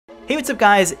Hey, what's up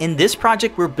guys? In this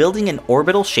project, we're building an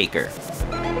orbital shaker.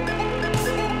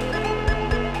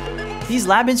 These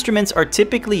lab instruments are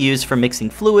typically used for mixing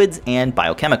fluids and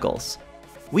biochemicals.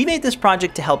 We made this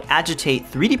project to help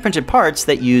agitate 3D printed parts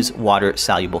that use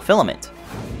water-soluble filament.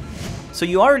 So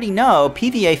you already know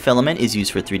PVA filament is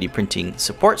used for 3D printing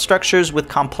support structures with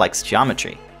complex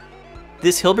geometry.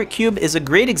 This Hilbert cube is a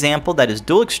great example that is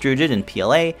dual extruded in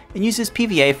PLA and uses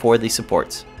PVA for the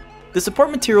supports. The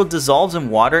support material dissolves in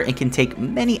water and can take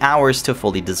many hours to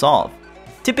fully dissolve.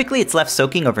 Typically, it's left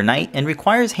soaking overnight and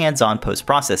requires hands-on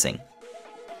post-processing.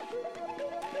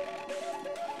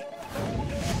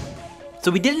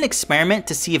 So we did an experiment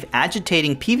to see if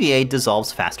agitating PVA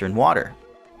dissolves faster in water.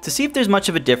 To see if there's much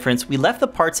of a difference, we left the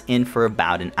parts in for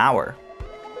about an hour.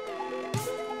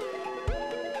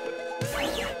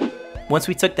 Once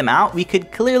we took them out, we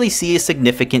could clearly see a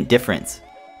significant difference.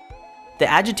 The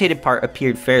agitated part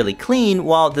appeared fairly clean,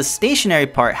 while the stationary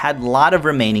part had a lot of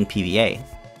remaining PVA.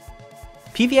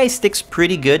 PVA sticks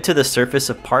pretty good to the surface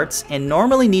of parts and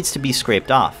normally needs to be scraped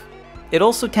off. It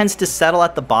also tends to settle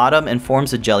at the bottom and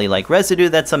forms a jelly-like residue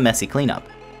that's a messy cleanup.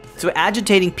 So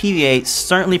agitating PVA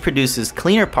certainly produces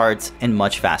cleaner parts and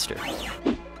much faster.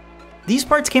 These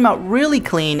parts came out really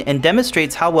clean and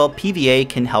demonstrates how well PVA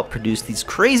can help produce these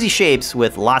crazy shapes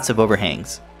with lots of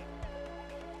overhangs.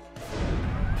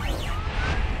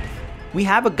 We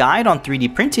have a guide on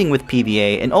 3D printing with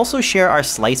PVA and also share our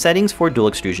slice settings for dual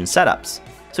extrusion setups.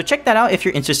 So check that out if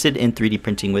you're interested in 3D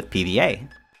printing with PVA.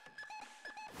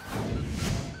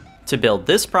 To build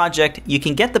this project, you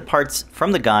can get the parts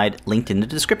from the guide linked in the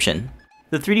description.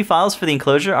 The 3D files for the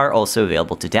enclosure are also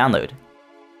available to download.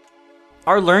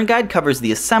 Our Learn Guide covers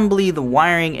the assembly, the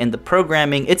wiring, and the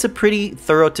programming. It's a pretty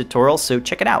thorough tutorial, so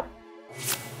check it out.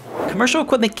 Commercial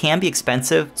equipment can be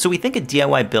expensive, so we think a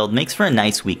DIY build makes for a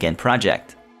nice weekend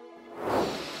project.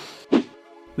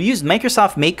 We used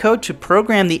Microsoft MakeCode to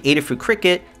program the Adafruit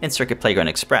Crickit and Circuit Playground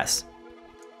Express.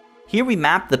 Here we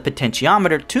map the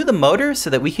potentiometer to the motor so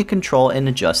that we can control and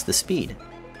adjust the speed.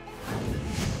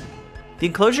 The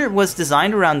enclosure was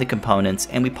designed around the components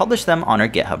and we published them on our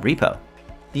GitHub repo.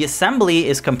 The assembly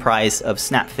is comprised of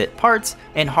snap-fit parts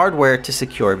and hardware to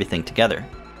secure everything together.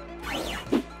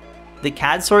 The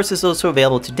CAD source is also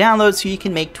available to download so you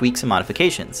can make tweaks and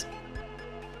modifications.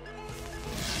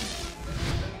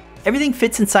 Everything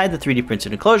fits inside the 3D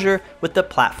printed enclosure with the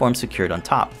platform secured on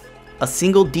top. A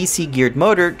single DC geared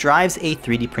motor drives a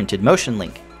 3D printed motion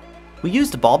link. We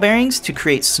used ball bearings to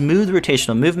create smooth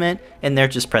rotational movement and they're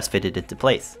just press fitted into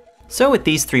place. So with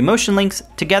these 3 motion links,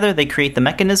 together they create the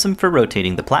mechanism for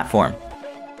rotating the platform.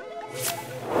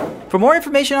 For more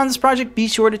information on this project, be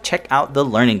sure to check out the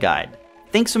learning guide.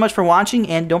 Thanks so much for watching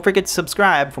and don't forget to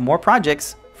subscribe for more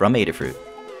projects from Adafruit.